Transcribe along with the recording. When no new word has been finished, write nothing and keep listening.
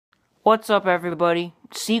What's up, everybody?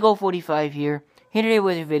 Seagull45 here today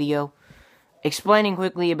with a video explaining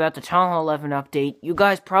quickly about the Town Hall 11 update. You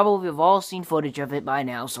guys probably have all seen footage of it by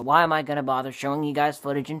now, so why am I gonna bother showing you guys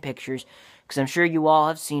footage and pictures? Because I'm sure you all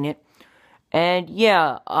have seen it. And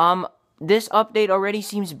yeah, this update already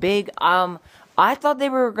seems big. I thought they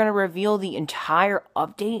were gonna reveal the entire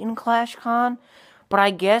update in ClashCon, but I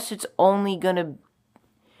guess it's only gonna...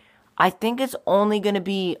 I think it's only gonna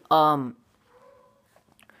be,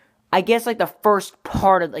 I guess, like, the first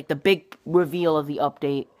part of, like, the big reveal of the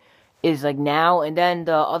update is, like, now, and then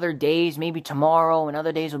the other days, maybe tomorrow, and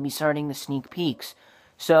other days will be starting the sneak peeks.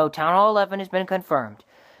 So, Town Hall 11 has been confirmed.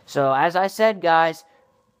 So, as I said, guys,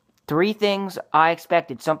 3 things I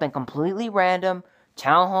expected. Something completely random,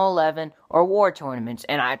 Town Hall 11, or War Tournaments,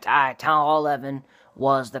 and Town Hall 11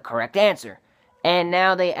 was the correct answer. And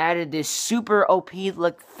now they added this super OP,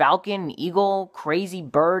 like, Falcon, Eagle, crazy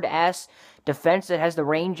bird-ass defense that has the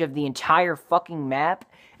range of the entire fucking map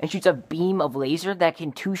and shoots a beam of laser that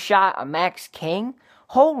can two-shot a Max King.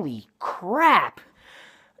 Holy crap!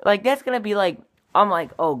 Like, that's gonna be like, I'm like,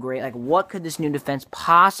 oh great, like, what could this new defense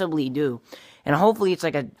possibly do? And hopefully it's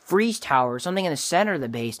like a freeze tower or something in the center of the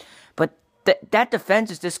base. But that defense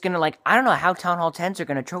is just gonna, like, I don't know how Town Hall 10s are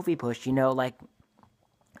gonna trophy push, you know, like,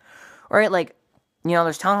 right, like, you know,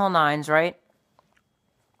 there's Town Hall 9s, right?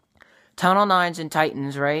 Town Hall 9s and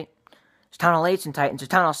Titans, right? There's Town Hall 8s and Titans. There's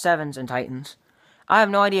Town Hall 7s and Titans. I have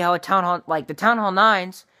no idea how a Town Hall... Like, the Town Hall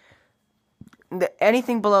 9s...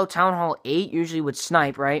 anything below Town Hall 8 usually would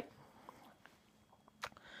snipe, right?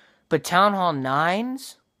 But Town Hall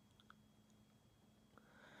 9s...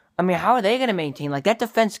 I mean, how are they going to maintain? Like, that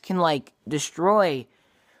defense can, like, destroy.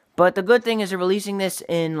 But the good thing is they're releasing this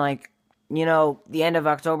in, like, you know, the end of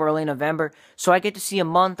October, early November. So I get to see a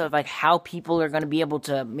month of, like, how people are going to be able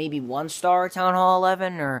to maybe 1-star Town Hall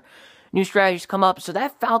 11 or... new strategies come up. So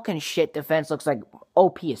that Falcon shit defense looks like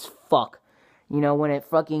OP as fuck. You know, when it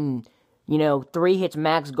fucking, you know, 3 hits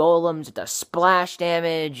max golems, it does splash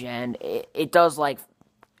damage, and it does, like...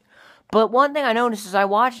 But one thing I noticed is I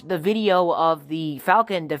watched the video of the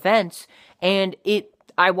Falcon defense, and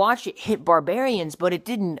I watched it hit barbarians, but it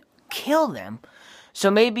didn't kill them.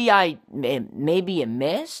 So maybe it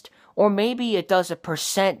missed, or maybe it does a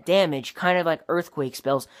 % damage, kind of like earthquake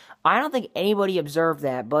spells. I don't think anybody observed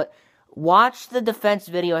that, but... watch the defense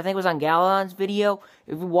video. I think it was on Galadon's video.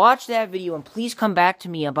 If you watch that video, and please come back to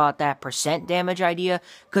me about that % damage idea,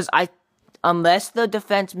 because unless the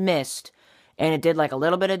defense missed, and it did like a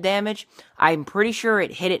little bit of damage, I'm pretty sure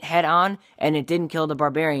it hit it head on, and it didn't kill the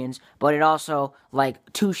barbarians, but it also, like,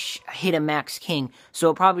 hit a Max King,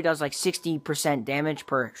 so it probably does like 60% damage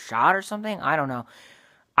per shot or something. I don't know.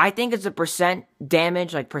 I think it's a %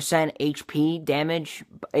 damage, like % HP damage.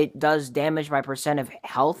 It does damage by % of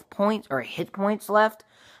health points or hit points left.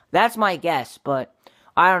 That's my guess, but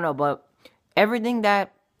I don't know. But everything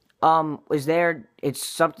that is there, it's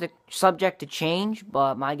subject to change.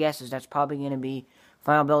 But my guess is that's probably going to be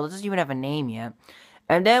final build. It doesn't even have a name yet.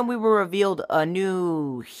 And then we were revealed a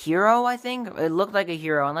new hero, I think. It looked like a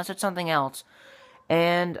hero, unless it's something else.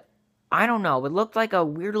 And... I don't know. It looked like a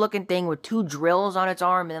weird-looking thing with 2 drills on its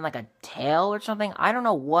arm and then, like, a tail or something. I don't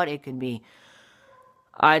know what it could be.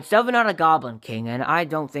 It's definitely not a Goblin King, and I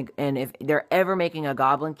don't think... And if they're ever making a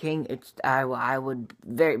Goblin King, I would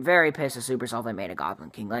very, very piss if Supercell if they made a Goblin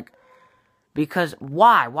King. Like, because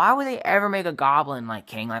why? Why would they ever make a Goblin, like,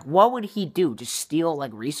 King? Like, what would he do? Just steal,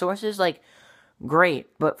 like, resources? Like, great,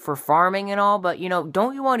 but for farming and all, but, you know,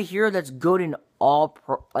 don't you want a hero that's good in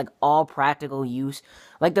all practical use?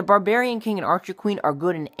 Like, the Barbarian King and Archer Queen are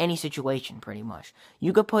good in any situation, pretty much.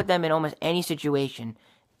 You could put them in almost any situation,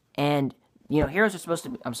 and, you know, heroes are supposed to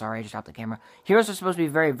be... I'm sorry, I just dropped the camera. Heroes are supposed to be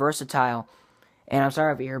very versatile, and I'm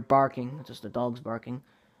sorry if you hear barking. It's just the dog's barking.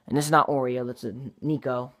 And this is not Oreo, that's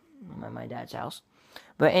Nico, at my dad's house.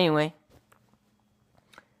 But anyway,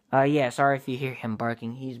 yeah, sorry if you hear him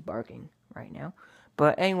barking. He's barking right now.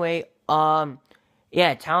 But anyway,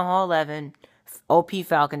 yeah, Town Hall 11, OP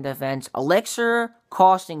Falcon defense, Elixir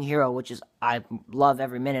costing hero, which is, I love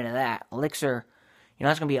every minute of that. Elixir, you know,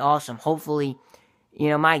 that's going to be awesome. Hopefully, you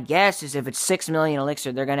know, my guess is if it's 6 million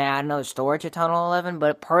Elixir, they're going to add another storage to Town Hall 11.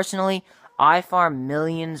 But personally, I farm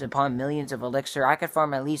millions upon millions of Elixir. I could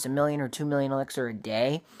farm at least 1 million or 2 million Elixir a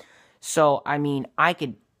day. So, I mean, I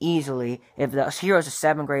could easily, if the hero's a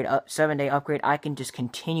 7-day upgrade, I can just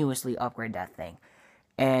continuously upgrade that thing.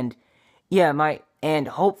 And, yeah, and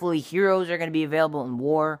hopefully heroes are going to be available in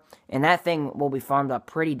war, and that thing will be farmed up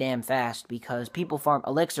pretty damn fast, because people farm...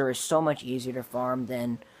 Elixir is so much easier to farm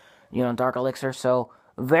than, you know, Dark Elixir, so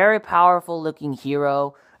very powerful looking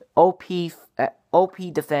hero, OP OP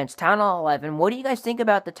defense, Town Hall 11. What do you guys think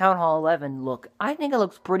about the Town Hall 11 look? I think it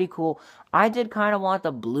looks pretty cool. I did kind of want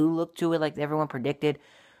the blue look to it like everyone predicted.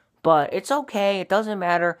 But it's okay. It doesn't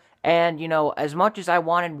matter. And, you know, as much as I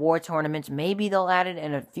wanted war tournaments, maybe they'll add it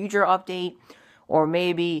in a future update. Or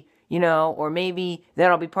maybe, you know, or maybe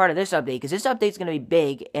that'll be part of this update. Because this update's going to be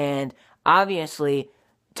big. And obviously,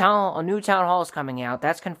 a new Town Hall is coming out.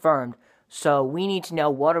 That's confirmed. So we need to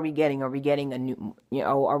know, what are we getting? Are we getting a new, you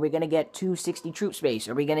know, are we going to get 260 troop space?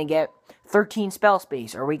 Are we going to get 13 spell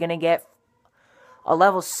space? Are we going to get a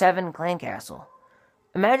level 7 clan castle?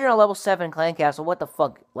 Imagine a level 7 clan castle. What the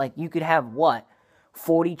fuck? Like, you could have, what?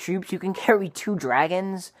 40 troops? You can carry 2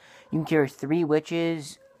 dragons. You can carry 3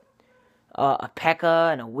 witches. A P.E.K.K.A.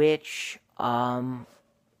 and a witch. 10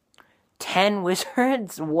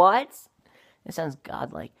 wizards? What? That sounds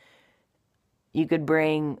godlike. You could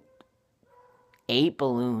bring 8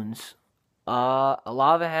 balloons. A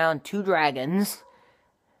lava hound. 2 dragons.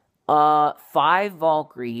 5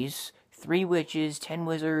 Valkyries. 3 witches. 10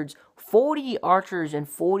 wizards. 40 archers and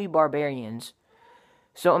 40 barbarians.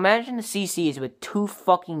 So imagine the CCs with 2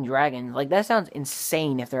 fucking dragons. Like, that sounds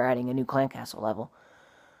insane if they're adding a new clan castle level.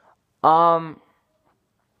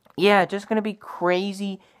 Yeah, just gonna be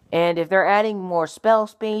crazy. And if they're adding more spell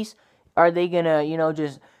space, are they gonna, you know,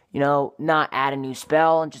 just, you know, not add a new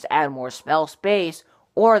spell and just add more spell space?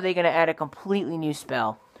 Or are they gonna add a completely new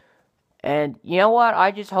spell? And you know what?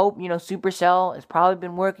 I just hope, you know, Supercell has probably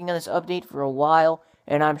been working on this update for a while.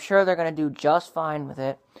 And I'm sure they're going to do just fine with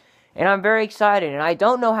it. And I'm very excited. And I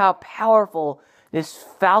don't know how powerful this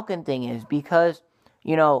Falcon thing is. Because,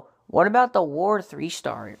 you know, what about the War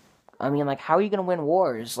 3-star? I mean, like, how are you going to win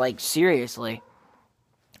wars? Like, seriously.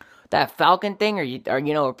 That Falcon thing?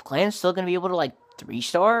 Are clans still going to be able to, like,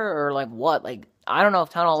 3-star? Or, like, what? Like, I don't know if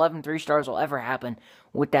Town Hall 11 3-stars will ever happen.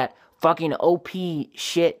 With that fucking OP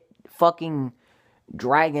shit fucking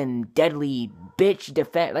dragon deadly bitch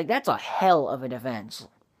defense. Like, that's a hell of a defense.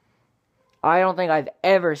 I don't think I've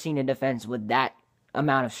ever seen a defense with that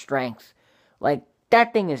amount of strength. Like,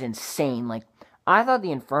 that thing is insane. Like, I thought the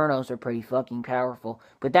Infernos were pretty fucking powerful,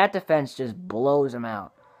 but that defense just blows them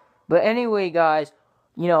out. But anyway, guys,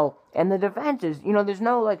 you know, and the defenses, you know, there's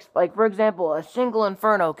no, like for example, a single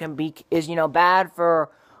Inferno is, you know, bad for,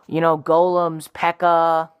 you know, golems,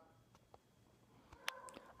 P.E.K.K.A.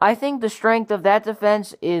 I think the strength of that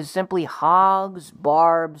defense is simply hogs,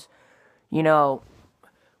 barbs. You know,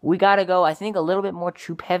 we gotta go, I think, a little bit more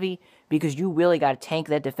troop heavy, because you really gotta tank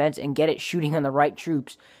that defense and get it shooting on the right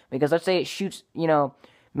troops. Because let's say it shoots, you know,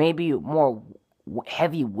 maybe more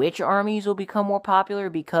heavy witch armies will become more popular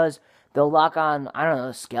because they'll lock on, I don't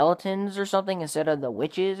know, skeletons or something instead of the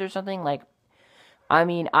witches or something. Like, I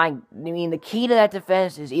mean, the key to that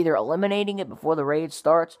defense is either eliminating it before the raid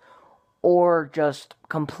starts, or just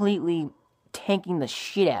completely tanking the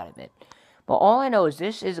shit out of it. But all I know is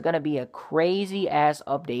this is going to be a crazy-ass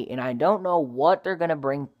update, and I don't know what they're going to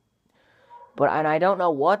bring. And I don't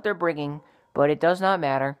know what they're bringing, but it does not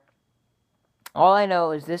matter. All I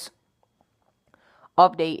know is this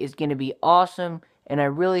update is going to be awesome, and I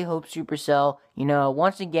really hope Supercell, you know,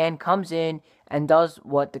 once again comes in and does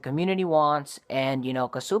what the community wants. And, you know,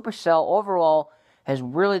 because Supercell overall has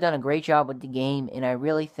really done a great job with the game, and I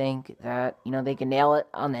really think that, you know, they can nail it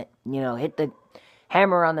on the, you know, hit the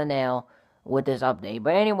hammer on the nail with this update.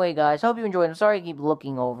 But anyway, guys, hope you enjoyed. I'm sorry I keep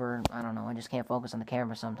looking over. I don't know, I just can't focus on the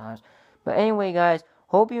camera sometimes. But anyway, guys,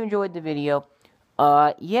 hope you enjoyed the video.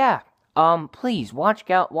 Yeah, please, watch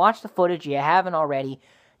the footage. You haven't already.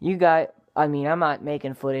 You guys, I mean, I'm not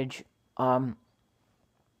making footage.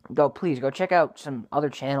 Please, go check out some other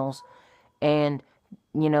channels. And,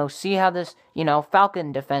 you know, see how this, you know,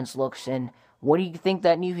 Falcon defense looks, and what do you think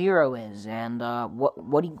that new hero is, and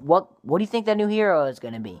what do you think that new hero is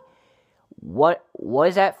gonna be? What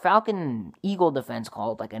is that Falcon Eagle defense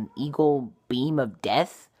called? Like an Eagle Beam of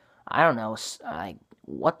Death? I don't know. Like,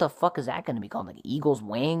 what the fuck is that gonna be called? Like Eagle's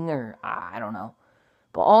Wing, or I don't know.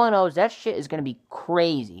 But all I know is that shit is gonna be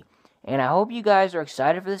crazy, and I hope you guys are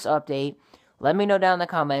excited for this update. Let me know down in the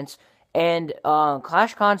comments. And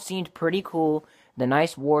ClashCon seemed pretty cool. The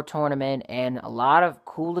nice war tournament and a lot of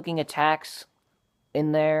cool looking attacks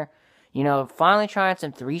in there. You know, finally trying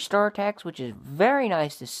some 3-star attacks, which is very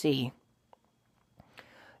nice to see.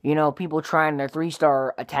 You know, people trying their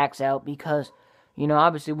 3-star attacks out because, you know,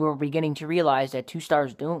 obviously we're beginning to realize that 2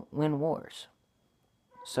 stars don't win wars.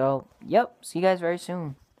 So, yep, see you guys very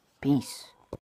soon. Peace.